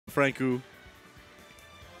Franku.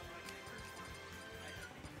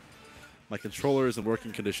 My controller is in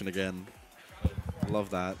working condition again.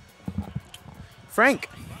 Love that. Frank,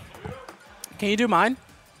 can you do mine?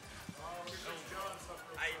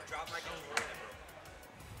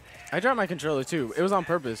 I dropped my controller too. It was on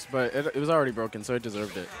purpose, but it was already broken, so it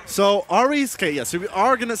deserved it. So Ari's okay. Yeah, so we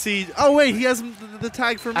are gonna see. Oh wait, he has the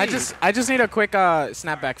tag for me. I just need a quick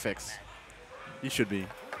snapback fix. You should be.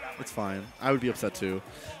 It's fine. I would be upset too.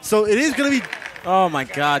 So it is gonna be. Oh my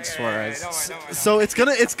God, Suarez. So it's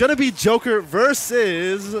gonna be Joker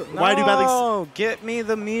versus No, get me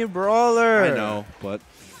the Mii Brawler. I know, but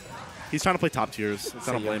he's trying to play top tiers.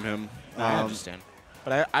 I don't blame him. I understand,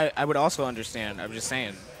 but I would also understand. I'm just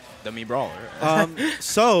saying, the Mii Brawler.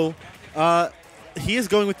 He is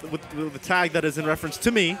going with the tag that is in reference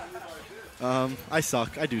to me. I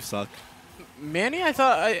suck. I do suck. Manny, I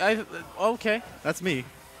thought okay. That's me.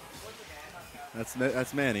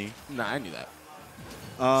 That's Manny. Nah, I knew that.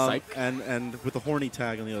 And with the horny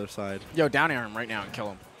tag on the other side. Yo, down air him right now and kill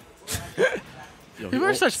him. Yo, People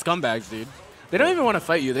are such scumbags, dude. They don't even want to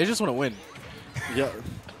fight you. They just want to win. Yeah.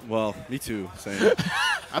 Well, me too. Same.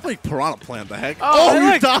 I played Piranha Plant. The heck?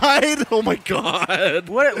 Oh, you died! Oh my God.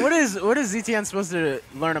 What is ZTN supposed to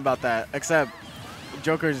learn about that? Except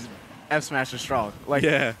Joker's F smash is strong. Like,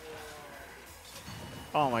 yeah.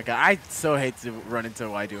 Oh my God, I so hate to run into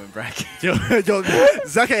Waidu in bracket. Yo,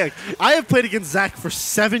 Zach, I have played against Zach for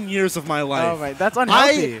 7 years of my life. Oh my, that's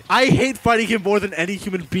unhealthy. I hate fighting him more than any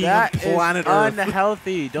human being on planet Earth. That is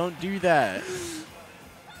unhealthy. Don't do that.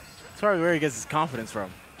 That's probably where he gets his confidence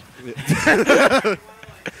from.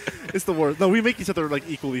 It's the worst. No, we make each other like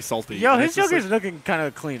equally salty. Yo, his Joker's like, looking kind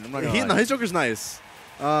of clean. I'm not gonna lie. No, his Joker's nice.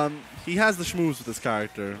 He has the schmooze with this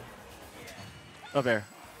character. Up air.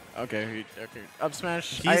 Okay. Up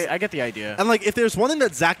smash. I get the idea. And like, if there's one thing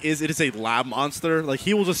that Zach is, it is a lab monster. Like,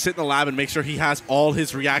 he will just sit in the lab and make sure he has all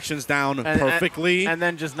his reactions down perfectly. And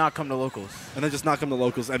then just not come to locals. And then just not come to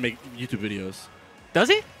locals and make YouTube videos. Does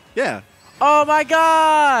he? Yeah. Oh my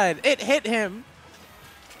God! It hit him.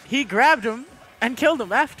 He grabbed him and killed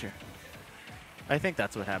him after. I think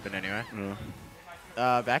that's what happened anyway.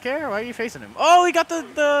 Yeah. Back air? Why are you facing him? Oh, he got the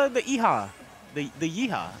Yeehaw. The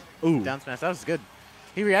Yeehaw. Ooh. Down smash. That was good.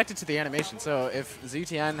 He reacted to the animation, so if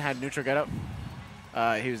ZTN had neutral get up,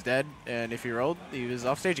 he was dead, and if he rolled, he was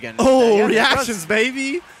off stage again. Oh, yeah, reactions,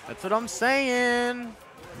 baby! That's what I'm saying.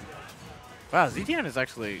 Wow, ZTN is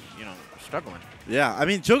actually, struggling. Yeah, I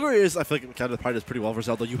mean, Joker is, I feel like, kind of the part is pretty well for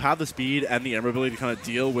Zelda. You have the speed and the ability to kind of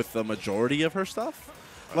deal with the majority of her stuff.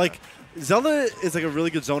 Like, Zelda is like a really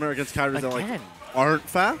good zoner against characters that like aren't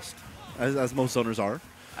fast, as most zoners are.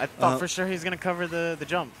 I thought for sure he's going to cover the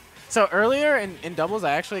jump. So earlier in doubles,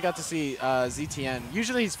 I actually got to see ZTN.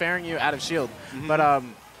 Usually he's fairing you out of shield, but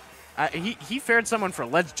he faired someone for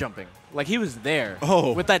ledge jumping. Like, he was there.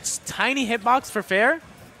 Oh. With that tiny hitbox for fair,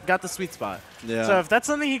 got the sweet spot. Yeah. So if that's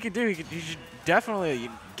something he could do, he should definitely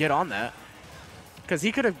get on that. Because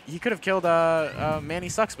he could have killed Manny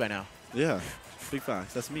Sucks by now. Yeah, big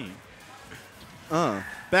facts. That's me.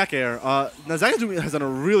 Back air. Now Zach has done a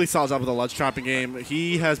really solid job with the ledge trapping game.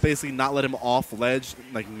 He has basically not let him off ledge,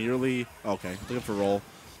 like nearly. Okay, looking for roll.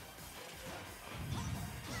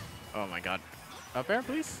 Oh my God. Up air,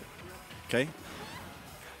 please. Okay.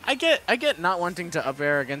 I get not wanting to up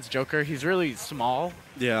air against Joker. He's really small.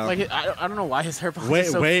 Yeah. Like, I don't know why his hairbox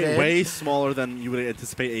is so thin. Way smaller than you would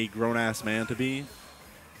anticipate a grown-ass man to be.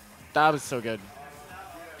 That was so good.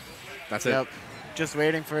 That's it. Just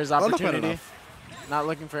waiting for his opportunity. Not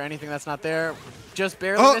looking for anything that's not there. Just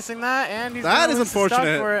barely missing that, and he's that is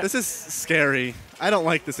unfortunate. For it. This is scary. I don't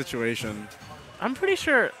like the situation. I'm pretty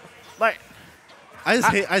sure, like, I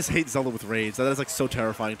just hate Zelda with rage. That is like so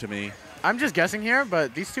terrifying to me. I'm just guessing here,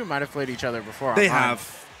 but these two might have played each other before. They have.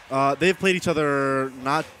 They've played each other.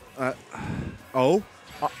 Not. Okay,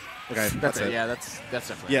 that's it. Yeah, that's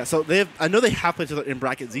definitely. Yeah, so I know they have played each other in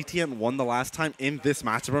bracket. ZTN won the last time in this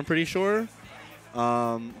matchup. I'm pretty sure.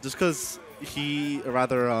 Just because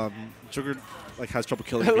Joker like has trouble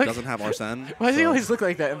killing if he doesn't have Arsene. Why does he always look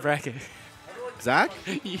like that in bracket? Zach?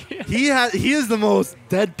 Yeah. He is the most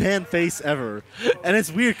deadpan face ever, and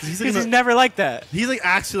it's weird because he's never like that. He's like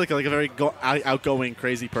actually like a very outgoing,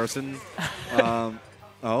 crazy person. Oh,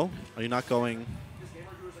 are you not going?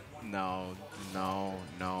 No.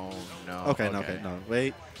 Okay, no.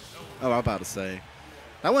 Wait. Oh, I'm about to say.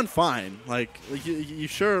 That went fine. Like you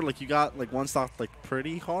sure? Like, you got like one stock like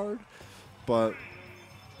pretty hard, but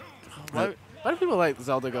why do people like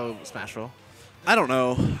Zelda go Smash Roll? I don't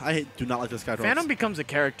know. I do not like this guy. Phantom becomes a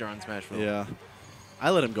character on Smash Roll. Yeah, I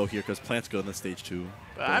let him go here because Plant's good on this stage too.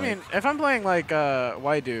 I mean, if I'm playing like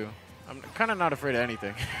Waidu, I'm kind of not afraid of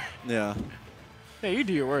anything. Yeah. Hey, you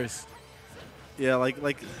do your worst. Yeah,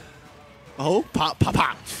 like. Oh, pop, pop,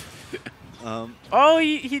 pop. Oh,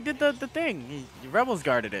 he did the thing. He Rebels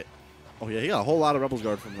guarded it. Oh yeah, he got a whole lot of Rebels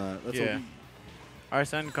guard from that. That's Yeah.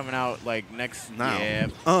 Arsene coming out like next. Now.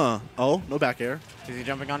 Yeah. Oh, no back air. Is he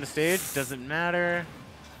jumping on the stage? Doesn't matter.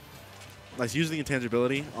 Nice using the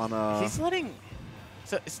intangibility on. He's letting.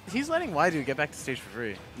 So he's letting Waidu get back to stage for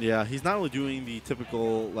free. Yeah, he's not really doing the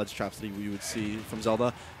typical ledge traps that we would see from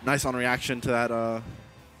Zelda. Nice on reaction to that. Oh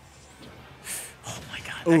my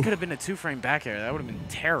god, that could have been a 2-frame back air. That would have been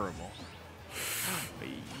terrible.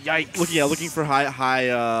 Yikes. Looking for high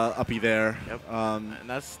uppy there. Yep. And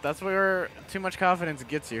that's where too much confidence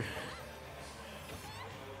gets you.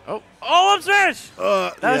 Oh, up smash!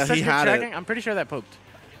 That was such good tracking. I'm pretty sure that poked.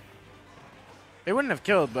 It wouldn't have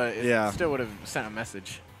killed, but it still would have sent a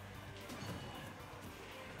message.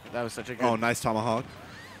 That was such a good... Oh, nice tomahawk.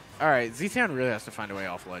 All right, ZeroTwoNone really has to find a way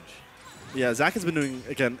off ledge. Yeah, Zach has been doing,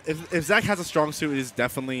 again, if Zach has a strong suit, it is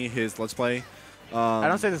definitely his let's play. I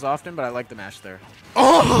don't say this often, but I like the mash there.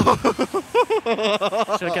 Oh!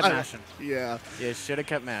 Should have kept mashing. Yeah. Yeah, should have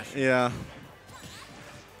kept mashing. Yeah.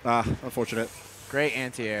 Unfortunate. Great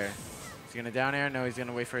anti-air. He's going to down air. No, he's going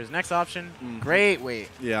to wait for his next option. Great wait.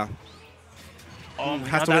 Yeah. Oh, my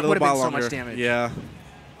has God, to that would have been so longer. much damage. Yeah.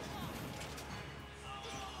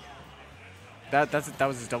 That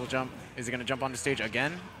was his double jump. Is he going to jump on the stage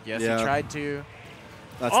again? Yes, he tried to.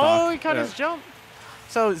 That's he caught his jump.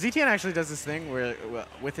 So ZeroTwoNone actually does this thing where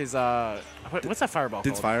with his what's that fireball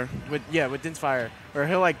Din's called? Fire. With Din's Fire, where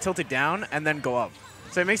he'll like tilt it down and then go up.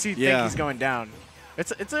 So it makes you think he's going down.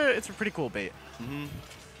 It's a pretty cool bait.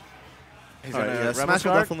 He's gonna Smash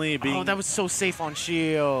will definitely be. Oh, that was so safe on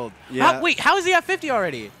shield. Yeah. Wait, how is he at 50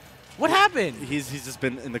 already? What happened? He's just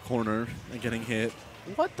been in the corner and getting hit.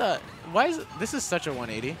 What the? Why is this is such a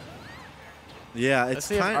 180? Yeah, Let's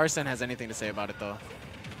see if Arsene has anything to say about it though.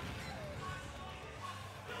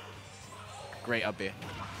 Great up B.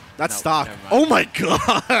 That's stock. Oh my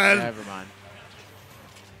god. Never mind.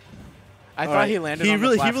 I thought he landed on the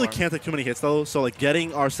platform. He really can't take too many hits though. So like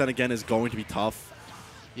getting Arsene again is going to be tough.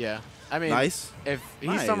 Yeah. I mean, if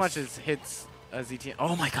he so much as hits a ZeroTwoNone.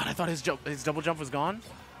 Oh my god, I thought his double jump was gone.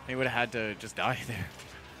 He would have had to just die there.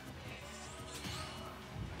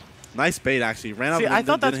 Nice bait actually. Ran up. I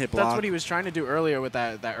thought that's what he was trying to do earlier with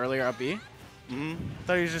that earlier up B. I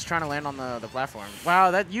thought he was just trying to land on the platform.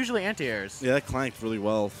 Wow, that usually anti-airs. Yeah, that clanked really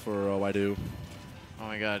well for Waidu. Oh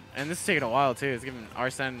my god. And this is taking a while too. It's giving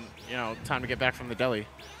Arsene, time to get back from the deli.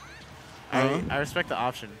 I respect the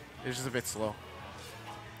option. It was just a bit slow.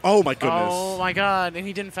 Oh my goodness. Oh my god, and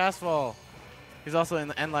he didn't fast fall. He's also in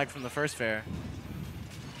the end lag from the first fair.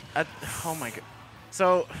 Oh my god.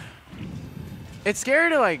 So it's scary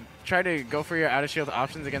to like try to go for your out of shield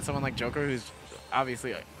options against someone like Joker, who's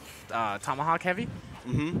obviously tomahawk heavy.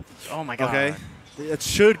 Oh my god. Okay. It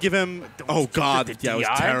should give him. Oh god. Yeah, it was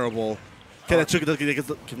terrible. Okay, that should give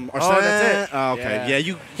him Arsene. Oh, that's it. Oh, okay.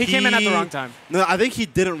 Yeah, he came in at the wrong time. No, I think he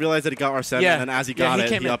didn't realize that he got Arsene, and then as he got it,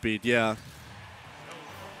 he up-beat. Yeah.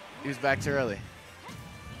 He was back too early.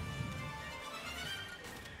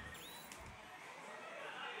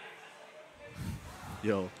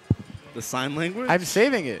 Yo, the sign language? I'm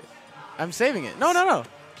saving it. I'm saving it. No, no, no.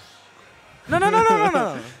 No, no, no, no, no,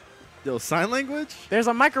 no. Yo, sign language? There's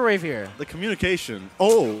a microwave here. The communication.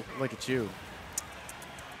 Oh. Look at you.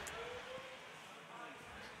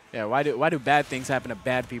 Yeah, why do bad things happen to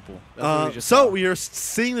bad people? We are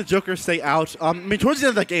seeing the Joker stay out. I mean, towards the end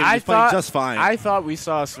of that game, he's playing just fine. I thought we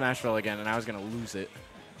saw Smashville again, and I was going to lose it.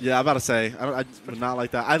 Yeah, I'm about to say. I would not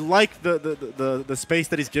like that. I like the space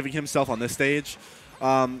that he's giving himself on this stage.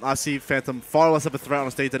 I see Phantom far less of a threat on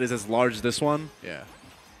a stage that is as large as this one. Yeah.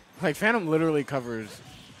 Like, Phantom literally covers,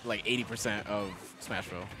 like, 80% of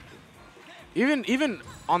Smashville. Even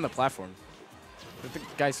on the platform. The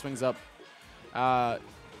guy swings up.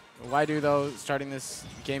 Waidu, though, starting this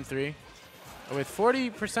game 3 with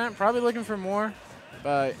 40%, probably looking for more,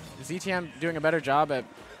 but ZeroTwoNone doing a better job at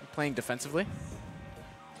playing defensively.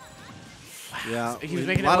 Yeah, he was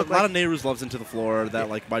making a lot of Nehru's loves into the floor that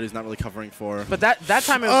like Waidu's not really covering for. But that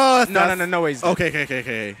time it was no ways.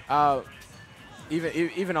 Okay.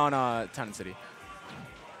 Even on Town and City.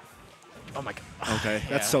 Oh my god. Okay,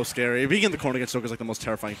 that's so scary. Being in the corner against Joker is like the most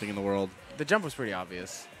terrifying thing in the world. The jump was pretty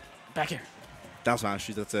obvious. Back here. That was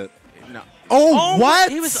Mashy. That's it. No. Oh,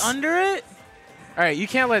 what? He was under it. All right, you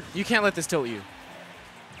can't let this tilt you.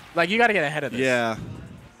 Like you got to get ahead of this. Yeah.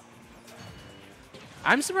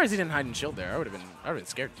 I'm surprised he didn't hide and shield there. I would have been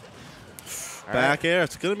scared. Back air.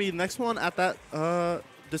 It's gonna be the next one at that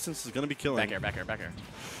distance is gonna be killing. Back air.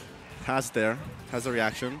 Has there. Has the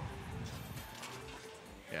reaction.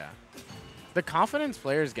 Yeah. The confidence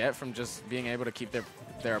players get from just being able to keep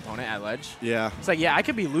their opponent at ledge. Yeah. It's like, yeah, I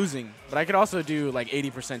could be losing, but I could also do like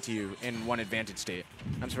 80% to you in one advantage state.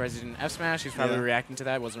 I'm surprised he didn't F smash. He's probably reacting to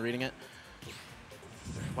that. Wasn't reading it.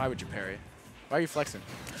 Why would you parry? Why are you flexing?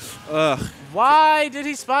 Ugh. Why did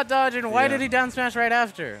he spot dodge and why did he down smash right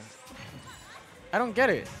after? I don't get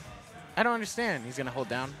it. I don't understand. He's going to hold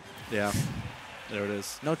down. Yeah. There it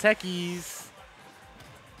is. No techies.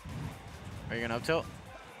 Are you going to up tilt?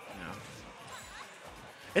 No.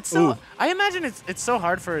 It's so. I imagine it's so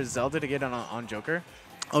hard for Zelda to get on Joker.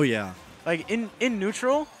 Oh, yeah. Like, in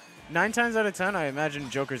neutral, 9 times out of 10, I imagine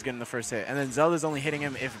Joker's getting the first hit. And then Zelda's only hitting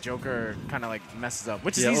him if Joker kind of, like, messes up,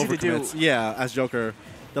 which is easy to do. Yeah, as Joker.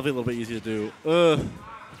 Definitely a little bit easy to do. Ugh.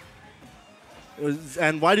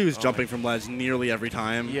 And Waidu is jumping from ledge nearly every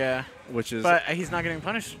time. Yeah. Which is. But he's not getting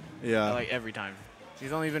punished. Yeah. Like, every time.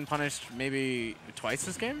 He's only been punished maybe twice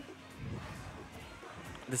this game.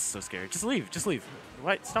 This is so scary. Just leave. Just leave.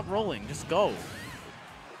 What? Stop rolling. Just go.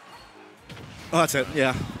 Oh, that's it.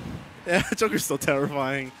 Yeah. Yeah, Joker's so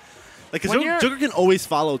terrifying. Like, cause Joker can always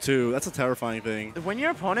follow, too. That's a terrifying thing. When your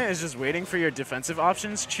opponent is just waiting for your defensive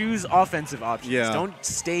options, choose offensive options. Yeah. Don't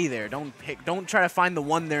stay there. Don't pick. Don't try to find the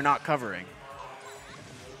one they're not covering.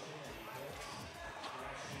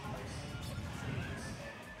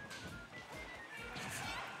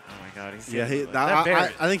 Oh, my God. He's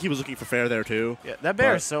I think he was looking for fair there, too. Yeah, that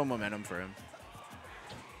bear is so momentum for him.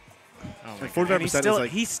 Oh, my God. And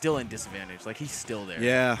he's still in disadvantage. Like, he's still there.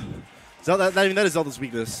 Yeah. Zelda, I mean, that is Zelda's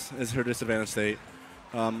weakness, is her disadvantage state.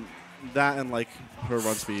 That and, like, her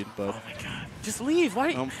run speed. But oh, my God. Just leave.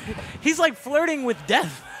 Why? He's, like, flirting with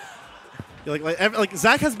death. Like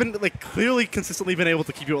Zach has been, like, clearly consistently been able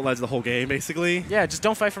to keep you at ledge the whole game, basically. Yeah, just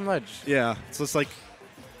don't fight from ledge. Yeah. So it's like.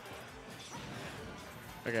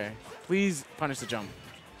 Okay. Please punish the jump.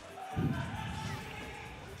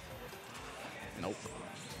 Nope.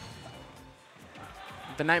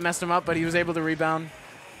 The knight messed him up, but he was able to rebound.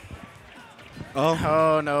 Oh.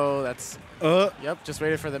 Oh, no. That's. Yep, just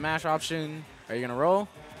waited for the mash option. Are you going to roll?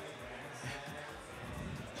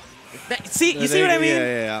 See what I mean?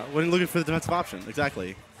 Yeah. When looking for the defensive option.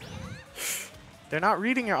 Exactly. They're not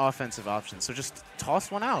reading your offensive options, so just toss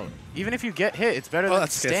one out. Even if you get hit, it's better than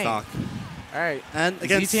staying. Stock. All right. And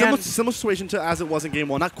again, similar situation to as it was in game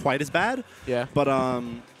 1. Not quite as bad. Yeah. But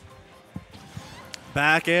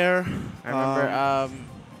back air. I remember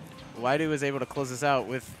Waidu was able to close this out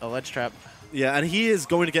with a ledge trap. Yeah, and he is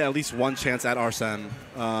going to get at least one chance at Arsene.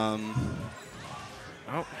 Oh.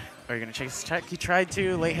 Are you going to chase his check? He tried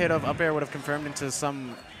to. Late hit of up air would have confirmed into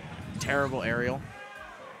some terrible aerial.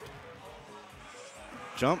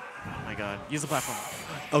 Jump. Oh, my God. Use the platform.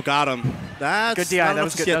 Oh, got him. That's good DI. That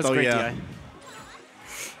was good. That was great DI.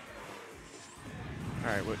 All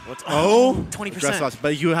right. What's 20%.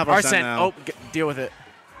 But you have Arsene now. Oh, deal with it.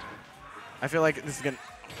 I feel like this is going to.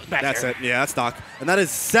 That's it. Yeah, that's Doc. And that is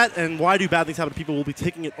set. And why do bad things happen to people will be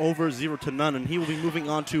taking it over 0-0, and he will be moving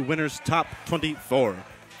on to winners top 24.